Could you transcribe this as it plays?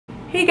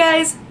Hey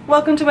guys,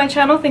 welcome to my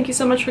channel. Thank you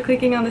so much for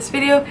clicking on this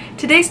video.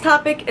 Today's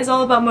topic is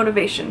all about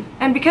motivation.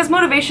 And because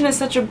motivation is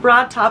such a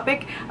broad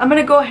topic, I'm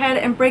going to go ahead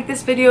and break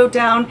this video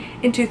down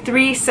into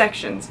 3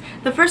 sections.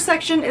 The first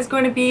section is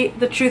going to be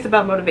the truth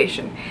about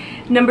motivation.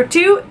 Number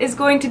 2 is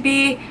going to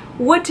be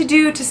what to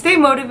do to stay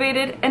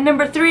motivated, and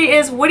number 3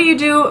 is what do you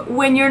do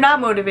when you're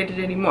not motivated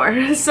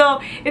anymore.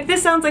 So if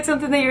this sounds like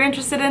something that you're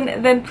interested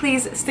in, then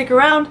please stick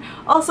around.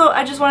 Also,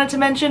 I just wanted to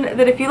mention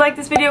that if you like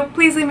this video,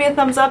 please leave me a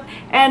thumbs up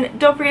and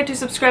don't forget to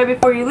subscribe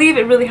before you leave.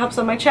 It really helps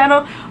on my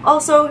channel.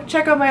 Also,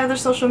 check out my other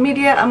social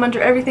media. I'm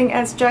under everything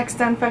as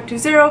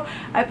JackStan520.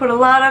 I put a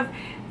lot of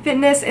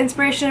fitness,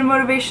 inspiration, and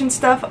motivation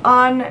stuff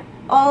on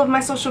all of my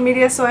social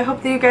media, so I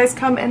hope that you guys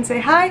come and say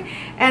hi.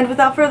 And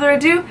without further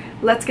ado,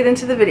 let's get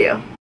into the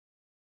video.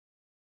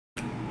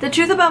 The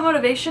truth about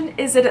motivation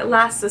is that it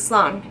lasts this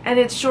long, and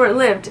it's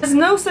short-lived. There's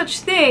no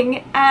such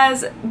thing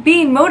as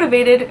being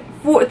motivated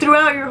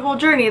throughout your whole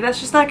journey. That's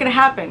just not going to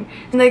happen.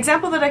 And the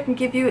example that I can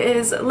give you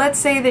is, let's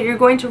say that you're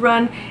going to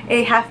run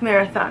a half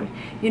marathon.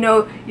 You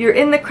know, you're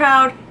in the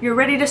crowd, you're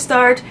ready to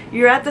start,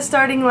 you're at the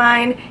starting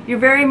line, you're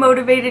very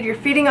motivated, you're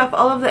feeding off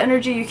all of the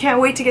energy, you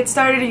can't wait to get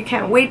started, you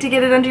can't wait to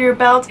get it under your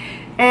belt,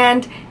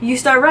 and you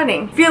start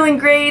running. Feeling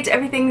great,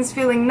 everything's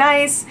feeling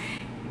nice,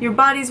 your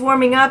body's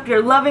warming up,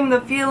 you're loving the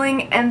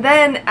feeling, and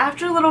then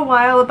after a little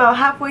while, about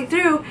halfway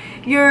through,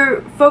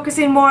 you're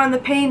focusing more on the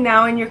pain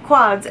now in your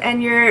quads,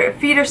 and your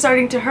feet are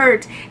starting to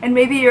hurt, and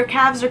maybe your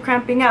calves are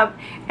cramping up,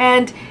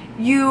 and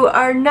you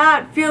are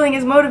not feeling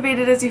as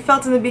motivated as you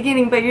felt in the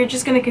beginning, but you're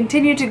just going to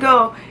continue to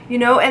go, you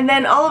know, and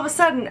then all of a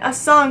sudden a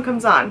song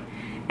comes on.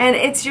 And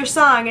it's your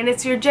song, and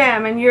it's your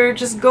jam, and you're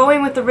just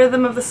going with the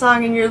rhythm of the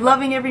song, and you're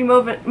loving every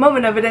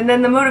moment of it, and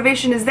then the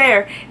motivation is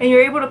there, and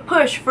you're able to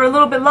push for a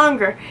little bit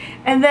longer.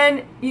 And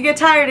then you get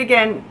tired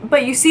again,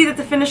 but you see that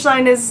the finish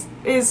line is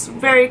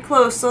very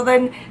close, so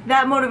then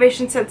that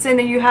motivation sets in,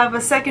 and you have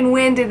a second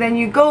wind, and then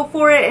you go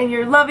for it, and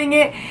you're loving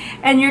it,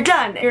 and you're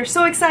done. You're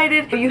so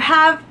excited. You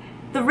have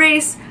the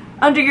race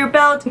under your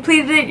belt,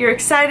 completed it, you're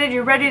excited,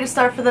 you're ready to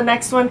start for the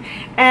next one,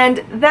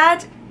 and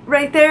that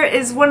right there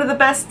is one of the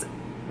best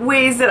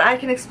ways that I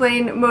can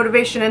explain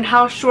motivation and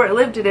how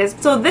short-lived it is.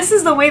 So this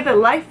is the way that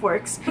life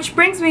works. Which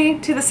brings me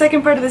to the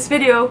second part of this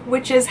video,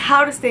 which is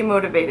how to stay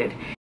motivated.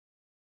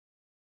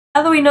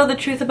 Now that we know the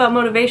truth about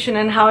motivation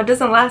and how it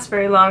doesn't last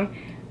very long,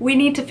 we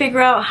need to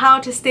figure out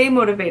how to stay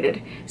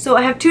motivated. So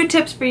I have 2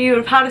 tips for you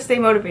of how to stay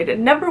motivated.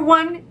 Number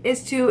 1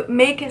 is to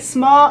make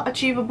small,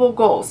 achievable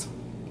goals.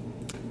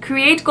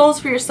 Create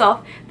goals for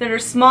yourself that are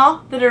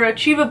small, that are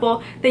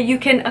achievable, that you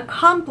can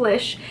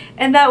accomplish,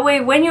 and that way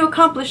when you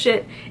accomplish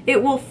it,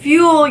 it will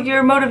fuel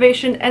your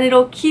motivation and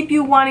it'll keep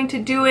you wanting to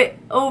do it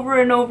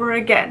over and over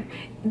again.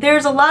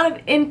 There's a lot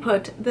of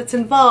input that's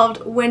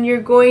involved when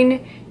you're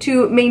going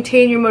to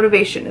maintain your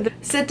motivation.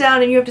 Sit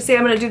down and you have to say,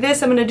 I'm going to do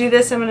this, I'm going to do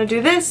this, I'm going to do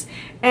this,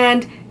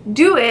 and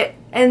do it,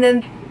 and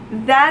then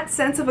that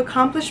sense of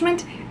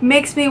accomplishment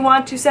makes me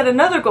want to set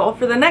another goal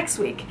for the next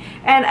week.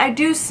 And I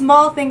do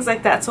small things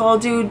like that. So I'll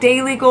do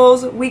daily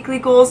goals, weekly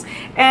goals,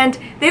 and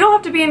they don't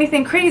have to be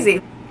anything crazy.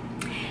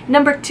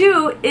 Number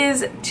 2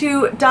 is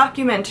to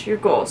document your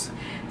goals.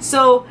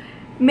 So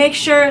make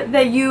sure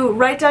that you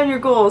write down your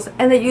goals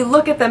and that you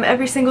look at them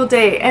every single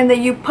day, and that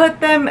you put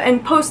them in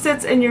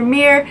post-its in your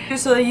mirror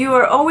so that you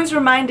are always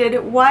reminded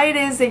why it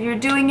is that you're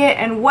doing it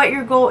and what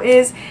your goal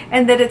is,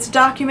 and that it's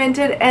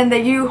documented and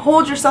that you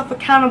hold yourself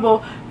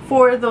accountable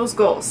for those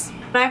goals.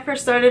 When I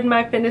first started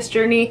my fitness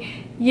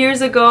journey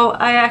years ago,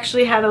 I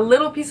actually had a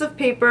little piece of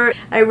paper.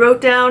 I wrote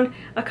down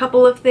a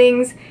couple of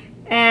things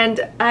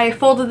and I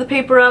folded the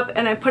paper up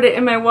and I put it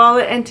in my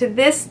wallet, and to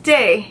this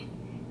day,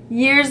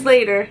 years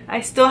later,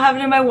 I still have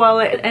it in my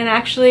wallet. And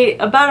actually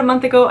about a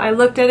month ago I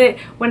looked at it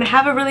when I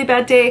have a really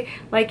bad day,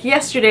 like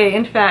yesterday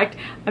in fact.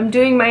 I'm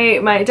doing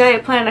my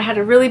diet plan. I had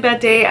a really bad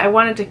day. I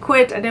wanted to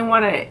quit. I didn't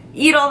want to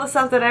eat all the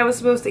stuff that I was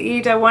supposed to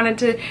eat. I wanted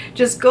to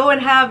just go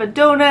and have a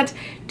donut,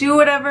 do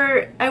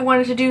whatever I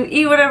wanted to do,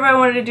 eat whatever I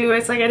wanted to do.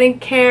 It's like I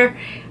didn't care.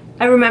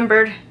 I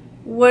remembered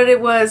what it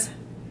was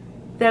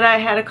that I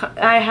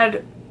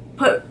had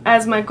put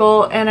as my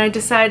goal, and I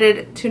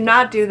decided to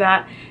not do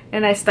that,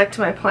 and I stuck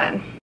to my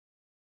plan.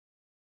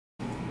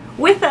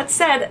 With that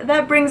said,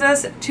 that brings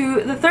us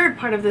to the third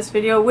part of this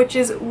video, which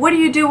is what do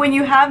you do when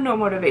you have no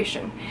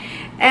motivation?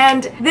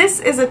 And this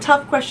is a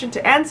tough question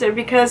to answer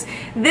because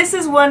this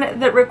is one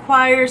that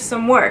requires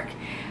some work.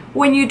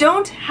 When you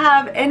don't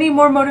have any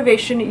more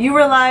motivation, you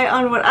rely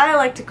on what I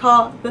like to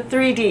call the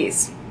 3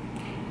 Ds.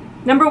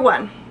 Number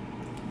 1,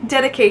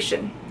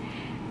 dedication.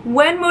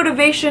 When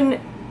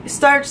motivation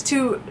starts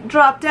to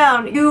drop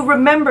down, you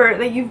remember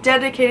that you've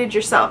dedicated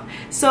yourself.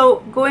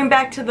 So going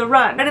back to the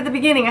run, right at the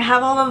beginning I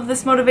have all of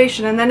this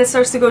motivation and then it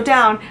starts to go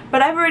down,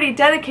 but I've already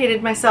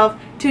dedicated myself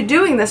to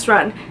doing this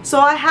run, so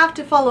I have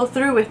to follow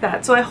through with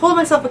that. So I hold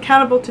myself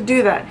accountable to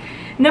do that.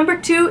 Number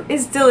 2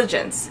 is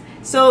diligence.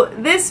 So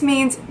this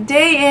means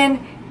day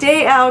in,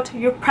 day out,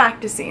 you're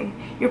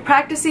practicing. You're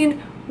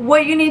practicing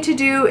what you need to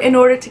do in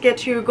order to get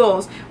to your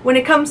goals. When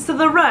it comes to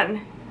the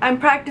run, I'm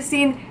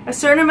practicing a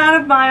certain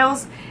amount of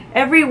miles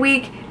every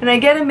week, and I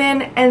get them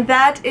in, and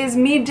that is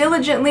me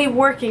diligently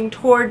working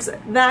towards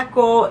that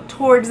goal,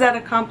 towards that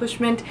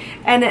accomplishment,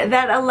 and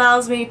that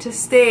allows me to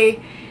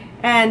stay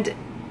and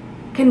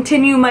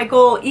continue my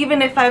goal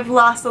even if I've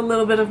lost a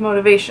little bit of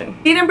motivation.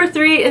 D number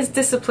 3 is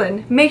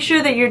discipline. Make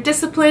sure that you're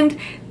disciplined.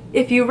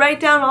 If you write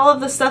down all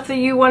of the stuff that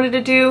you wanted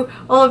to do,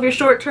 all of your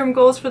short-term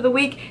goals for the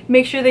week,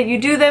 make sure that you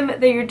do them,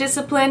 that you're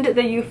disciplined,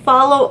 that you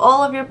follow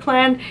all of your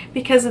plan,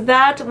 because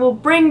that will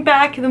bring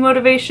back the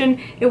motivation,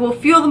 it will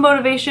fuel the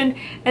motivation,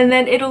 and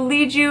then it'll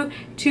lead you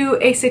to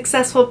a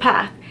successful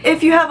path.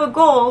 If you have a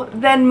goal,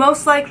 then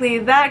most likely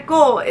that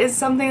goal is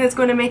something that's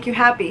going to make you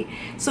happy.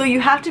 So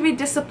you have to be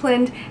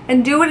disciplined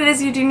and do what it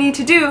is you do need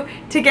to do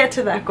to get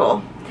to that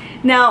goal.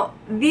 Now,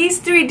 these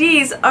 3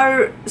 Ds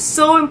are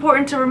so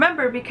important to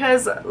remember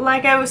because,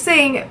 like I was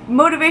saying,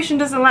 motivation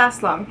doesn't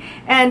last long.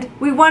 And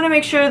we want to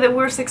make sure that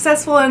we're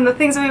successful in the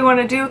things that we want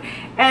to do.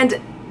 And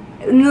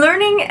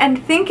learning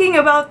and thinking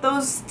about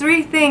those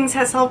 3 things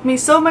has helped me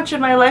so much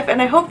in my life,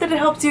 and I hope that it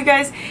helps you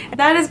guys.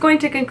 That is going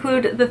to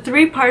conclude the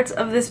 3 parts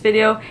of this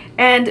video,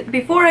 and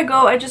before I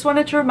go, I just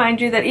wanted to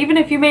remind you that even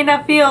if you may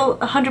not feel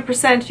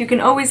 100%, you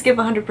can always give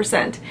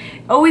 100%.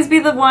 Always be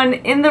the one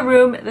in the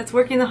room that's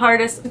working the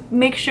hardest.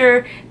 Make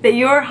sure that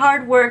your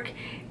hard work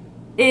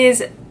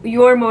is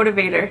your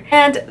motivator.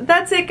 And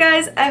that's it,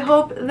 guys. I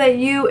hope that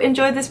you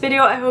enjoyed this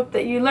video. I hope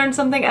that you learned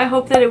something. I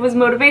hope that it was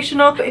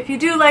motivational. If you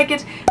do like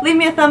it, leave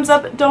me a thumbs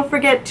up. Don't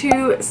forget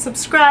to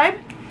subscribe,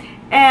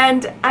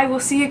 and I will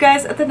see you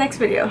guys at the next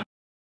video.